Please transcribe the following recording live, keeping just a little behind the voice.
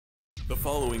The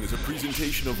following is a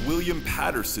presentation of William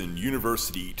Patterson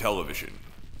University Television.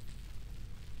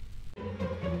 The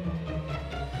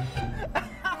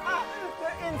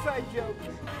inside joke.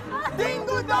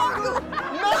 Dingle dongle,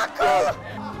 knuckle.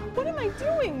 What am I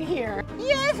doing here?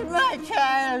 Yes, my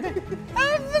child.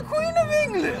 I'm the Queen of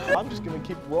England. I'm just gonna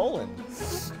keep rolling.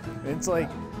 It's like,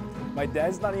 my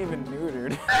dad's not even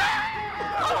neutered.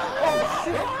 Oh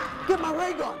shit! Get my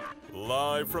ray gun.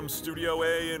 Live from Studio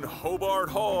A in Hobart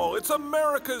Hall, it's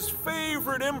America's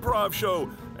favorite improv show,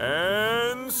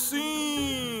 And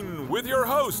Scene, with your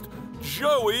host,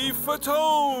 Joey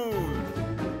Fatone.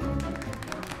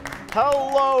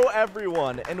 Hello,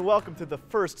 everyone, and welcome to the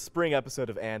first spring episode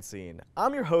of And Scene.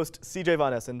 I'm your host, CJ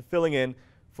Von Essen, filling in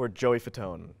for Joey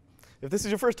Fatone. If this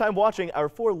is your first time watching, our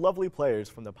four lovely players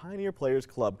from the Pioneer Players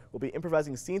Club will be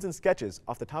improvising scenes and sketches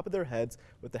off the top of their heads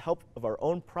with the help of our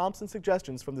own prompts and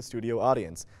suggestions from the studio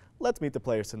audience. Let's meet the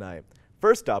players tonight.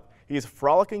 First up, he's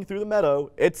frolicking through the meadow.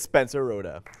 It's Spencer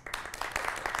Rhoda.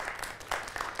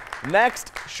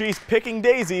 Next, she's picking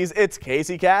daisies. It's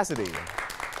Casey Cassidy.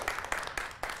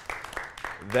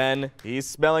 Then, he's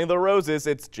smelling the roses.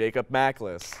 It's Jacob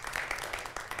Mackless.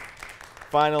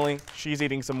 Finally, she's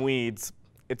eating some weeds.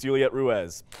 It's Yulliet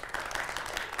Ruiz.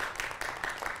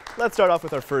 Let's start off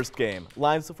with our first game,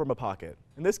 Lines from a Pocket.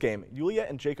 In this game, Yulliet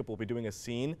and Jacob will be doing a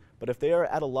scene, but if they are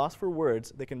at a loss for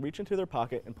words, they can reach into their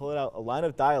pocket and pull out a line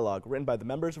of dialogue written by the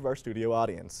members of our studio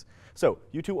audience. So,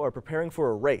 you two are preparing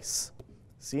for a race.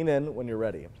 Scene in when you're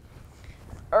ready.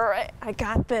 All right, I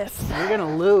got this. You're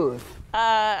gonna lose.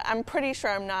 I'm pretty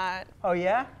sure I'm not. Oh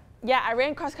yeah? Yeah, I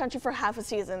ran cross country for half a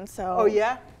season, so. Oh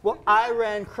yeah? Well, I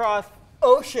ran cross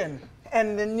ocean.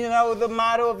 And then, you know, the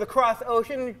motto of the cross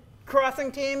ocean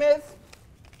crossing team is?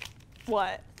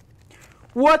 What?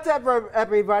 What's up,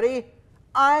 everybody?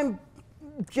 I'm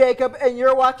Jacob, and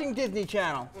you're watching Disney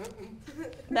Channel.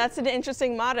 That's an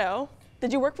interesting motto.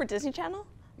 Did you work for Disney Channel?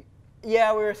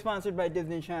 Yeah, we were sponsored by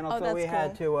Disney Channel, Oh, so that's we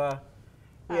had cool.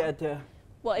 to,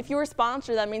 Well, if you were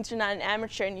sponsored, that means you're not an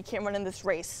amateur and you can't run in this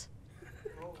race.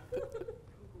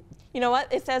 You know what?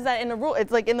 It says that in the rule.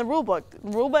 It's like in the rule book.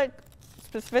 The rule book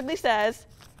specifically says,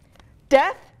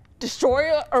 death,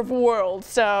 destroyer of worlds,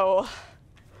 so.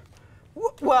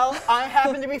 Well, I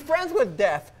happen to be friends with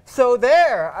Death, so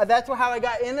there. That's how I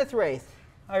got in this race.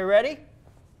 Are you ready?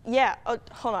 Yeah, oh,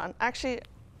 hold on. Actually,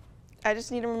 I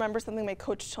just need to remember something my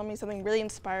coach told me, something really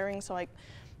inspiring. So like,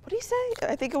 what did he say?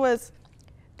 I think it was,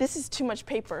 this is too much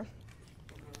paper.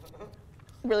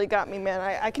 Really got me, man.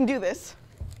 I can do this.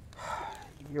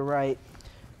 You're right.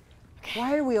 Okay.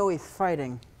 Why are we always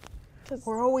fighting?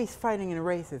 We're always fighting in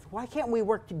races. Why can't we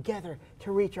work together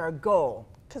to reach our goal?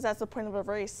 Because that's the point of a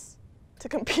race, to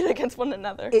compete against one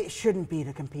another. It shouldn't be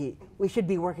to compete. We should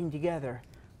be working together.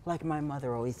 Like my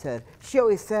mother always said. She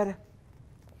always said,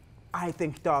 I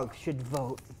think dogs should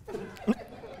vote.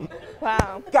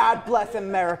 Wow. God bless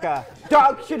America.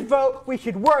 Dogs should vote. We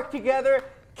should work together.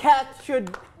 Cats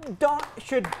should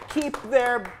keep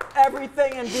their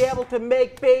everything and be able to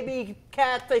make baby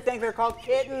cats. I think they're called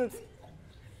kittens.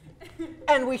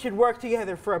 And we should work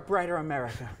together for a brighter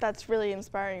America. That's really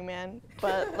inspiring, man.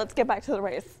 But let's get back to the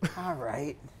race. All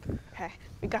right. Okay,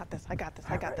 we got this. I got this.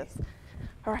 I got this.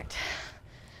 All right.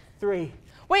 3.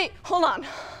 Wait, hold on.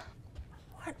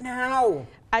 What now?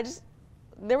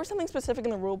 There was something specific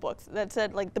in the rule books that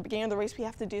said, like, the beginning of the race, we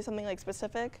have to do something, like,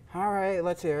 specific. All right,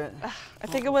 let's hear it. I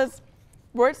think it was,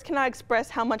 words cannot express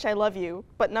how much I love you,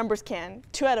 but numbers can.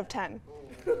 2 out of 10.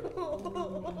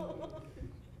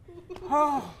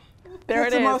 Oh, there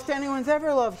that's it the is. most anyone's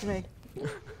ever loved me.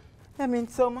 That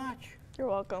means so much. You're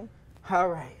welcome. All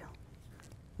right.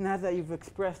 Now that you've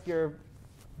expressed your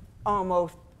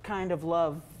almost kind of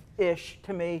love-ish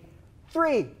to me,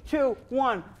 3, 2,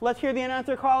 1. Let's hear the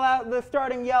announcer call out the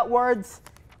starting yell words.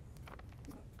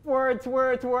 Words,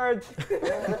 words, words.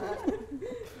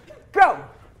 Go!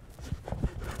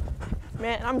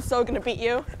 Man, I'm so gonna beat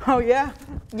you. Oh, yeah?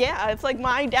 Yeah, it's like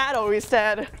my dad always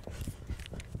said.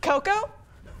 Coco?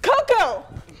 Coco!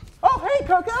 Oh, hey,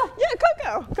 Coco! Yeah,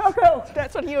 Coco! Coco!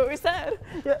 That's what he always said.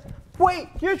 Yeah. Wait,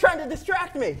 you're trying to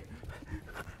distract me.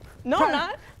 No, I'm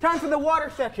not. Time for the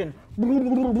water section.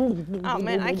 Oh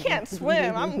man, I can't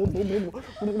swim. I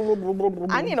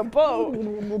need a boat.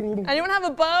 Anyone have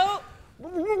a boat?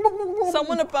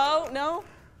 Someone a boat? No?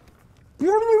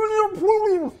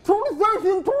 Torres,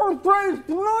 Torres,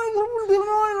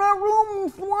 979 at room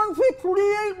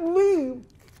 1638, leave.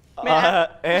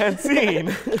 And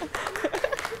scene.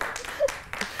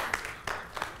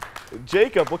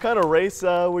 Jacob, what kind of race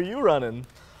were you running?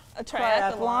 A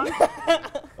triathlon.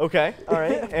 Okay, all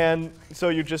right. And so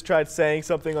you just tried saying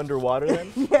something underwater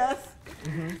then? Yes.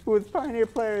 with Pioneer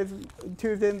Players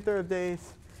Tuesdays and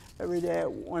Thursdays every day at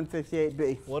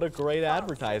 168B. What a great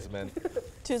advertisement.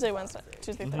 Tuesday, Wednesday,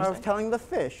 Tuesday, Thursday. I was telling the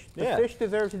fish. The Yeah. fish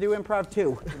deserve to do improv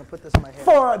too. I'm gonna put this in my hair.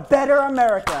 For a better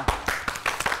America.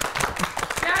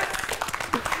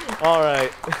 All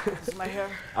right. This is my hair.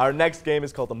 Our next game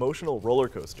is called Emotional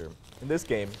Rollercoaster. In this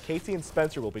game, Casey and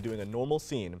Spencer will be doing a normal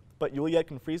scene, but Yulliet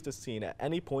can freeze the scene at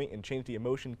any point and change the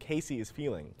emotion Casey is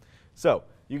feeling. So,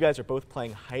 you guys are both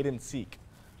playing hide and seek.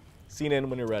 Scene in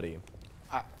when you're ready.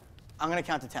 All right. I'm gonna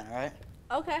count to 10, all right?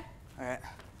 Okay. All right.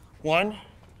 1.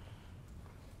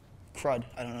 Crud.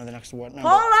 I don't know the next word. Number.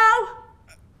 Polo!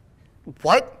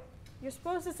 What? You're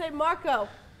supposed to say Marco.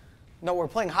 No, we're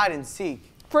playing hide and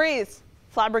seek. Freeze.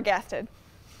 Flabbergasted.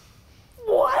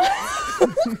 What?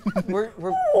 We're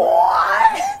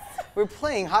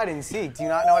playing hide and seek. Do you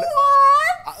not know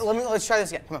what? Let's try this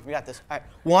again. Come on, we got this. All right.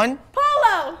 1.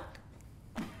 Polo!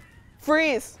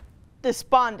 Freeze.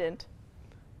 Despondent.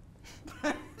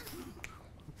 Yeah,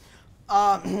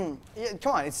 come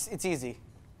on, it's easy.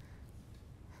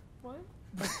 What?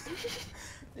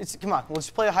 Come on, we'll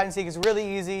just play a hide and seek. It's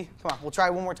really easy. Come on, we'll try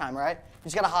it one more time, all right? You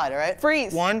just gotta hide, all right?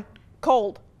 Freeze. 1,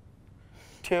 Cold.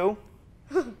 2,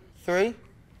 3,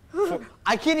 4.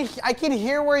 I can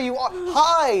hear where you are.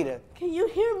 Hide. Can you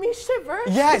hear me shiver?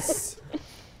 Yes.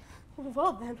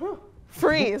 Well then.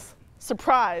 Freeze.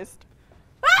 Surprised.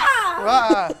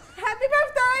 Ah! Happy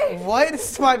birthday! What?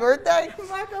 It's my birthday?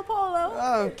 Marco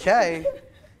Polo. Okay.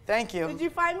 Thank you. Did you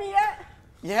find me yet?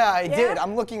 Yeah, I Yeah? did.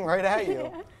 I'm looking right at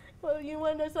you. Yeah. Well, you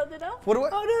want to know something else? What do I?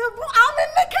 Oh, no, I'm in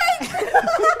the cake!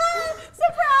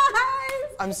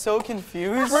 Surprise! I'm so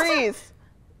confused. Freeze.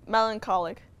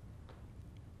 Melancholic.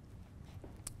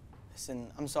 Listen,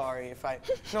 I'm sorry if I.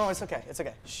 No, it's okay. It's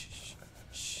okay. Shh, shh,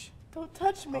 shh. Don't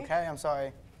touch me. Okay, I'm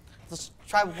sorry. Let's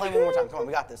try playing one more time. Come on,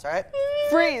 we got this, all right?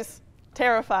 Freeze.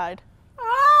 Terrified.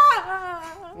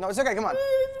 Ah! No, it's okay. Come on.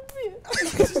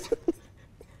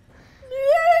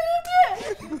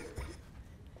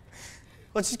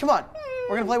 Let's just come on.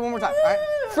 We're gonna play one more time, all right?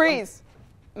 Freeze.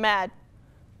 Mad.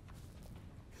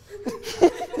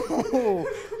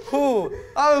 Ooh,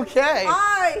 okay.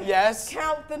 I Yes.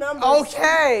 count the numbers.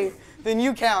 Okay. Then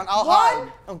you count. I'll 1,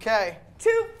 hide. Okay.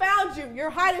 2, found you. Your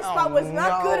hiding spot was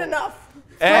not no. good enough.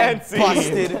 And scene.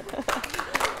 Busted.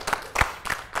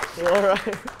 All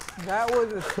right. That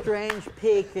was a strange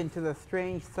peek into the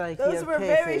strange psyche Those of were Casey.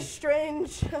 very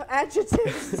strange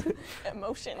adjectives.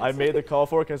 Emotions. I made the call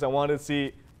for it because I wanted to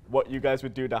see what you guys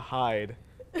would do to hide.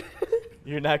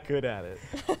 You're not good at it.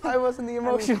 I wasn't the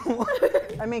emotional one.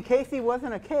 I mean, Casey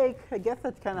wasn't a cake. I guess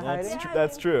that's kind of hiding.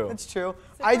 That's true. That's true.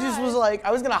 I just was Surprise. like,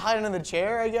 I was gonna hide under the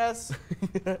chair, I guess.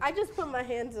 I just put my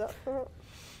hands up.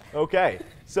 Okay,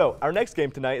 so our next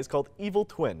game tonight is called Evil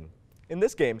Twin. In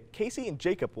this game, Casey and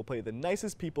Jacob will play the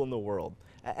nicest people in the world.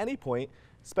 At any point,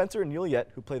 Spencer and Yulliet,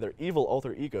 who play their evil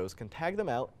alter egos, can tag them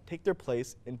out, take their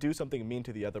place, and do something mean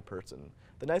to the other person.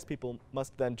 The nice people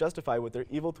must then justify what their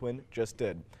evil twin just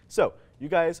did. So, you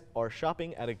guys are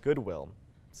shopping at a Goodwill.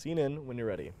 Scene in when you're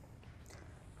ready.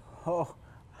 Oh,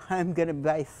 I'm going to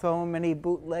buy so many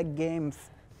bootleg games.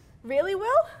 Really,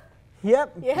 Will?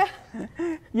 Yep. Yeah.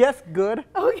 Yes, good.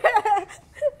 Okay.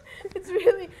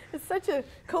 It's such a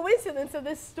coincidence that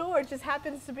this store just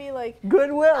happens to be like.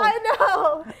 Goodwill. I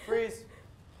know. Freeze.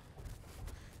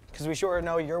 Because we sure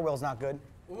know your will's not good.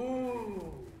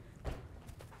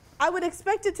 I would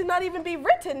expect it to not even be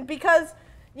written because,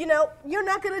 you know, you're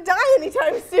not going to die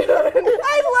anytime soon.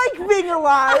 I like being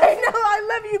alive. I know. I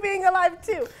love you being alive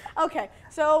too. Okay.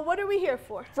 So what are we here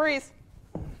for? Freeze.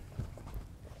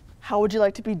 How would you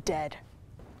like to be dead?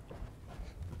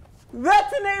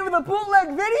 That's the name of the bootleg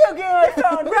video game I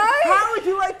found. Right? How would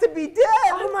you like to be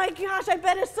dead? Oh my gosh! I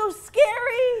bet it's so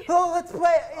scary. Oh, let's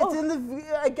play. It's in the.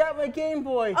 I got my Game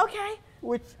Boy, Okay.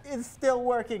 which is still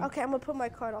working. Okay. I'm gonna put my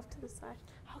card off to the side.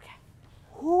 Okay.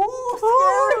 Ooh,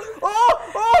 scary. Oh,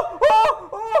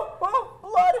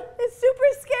 blood. It's super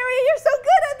scary. You're so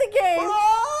good at the game.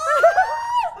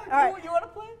 Oh. All right. You want to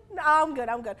play? No, I'm good.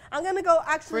 I'm good. I'm gonna go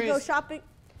actually go Freeze. shopping.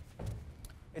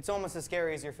 It's almost as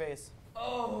scary as your face.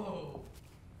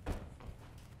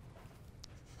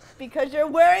 Because you're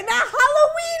wearing that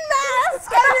Halloween mask.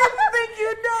 I didn't think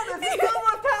you'd notice. It's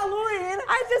almost Halloween.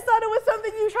 I just thought it was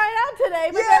something you tried out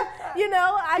today. But Yeah. then, you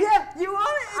know, Yeah, you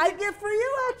want it? It's a gift for you,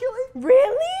 actually.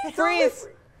 Really? Freeze.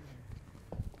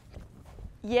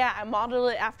 Yeah, I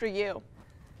modeled it after you.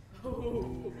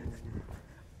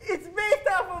 It's based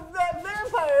off of that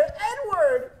vampire,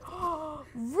 Edward.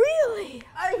 Really?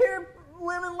 I hear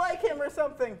women like him or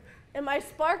something. Am I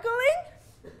sparkling?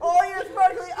 Oh, you're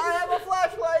sparkling. I have a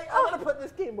flashlight. I'm going to put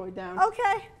this Game Boy down.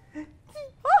 Okay. Oh,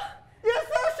 You're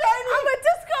so shiny. I'm gonna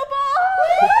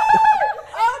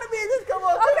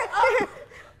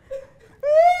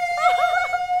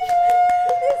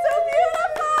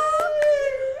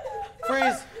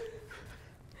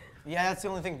that's the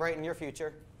only thing bright in your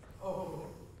future?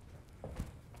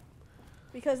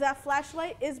 Because that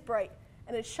flashlight is bright,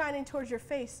 and it's shining towards your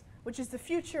face, which is the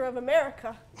future of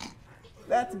America.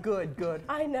 That's good.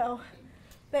 I know.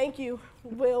 Thank you,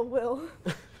 Will.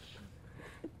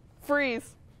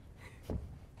 Freeze.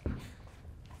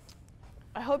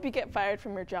 I hope you get fired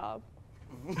from your job.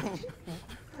 Another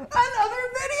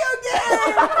video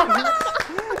game!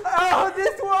 Oh,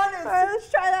 this one is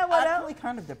Let's try that one out. actually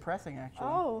kind of depressing, actually.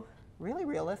 Oh, Really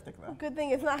realistic, though. good thing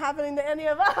it's not happening to any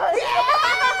of us.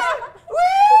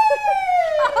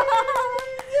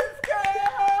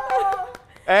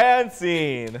 And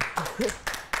scene.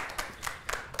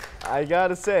 I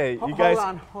gotta say, you guys.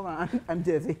 Hold on. I'm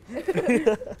dizzy.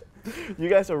 You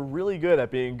guys are really good at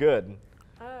being good.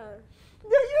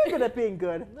 Yeah, you're good at being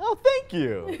good. Oh, thank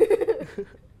you.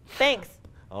 Thanks.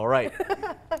 All right.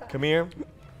 Come here.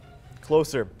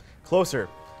 Closer.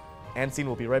 And scene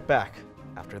will be right back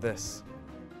after this.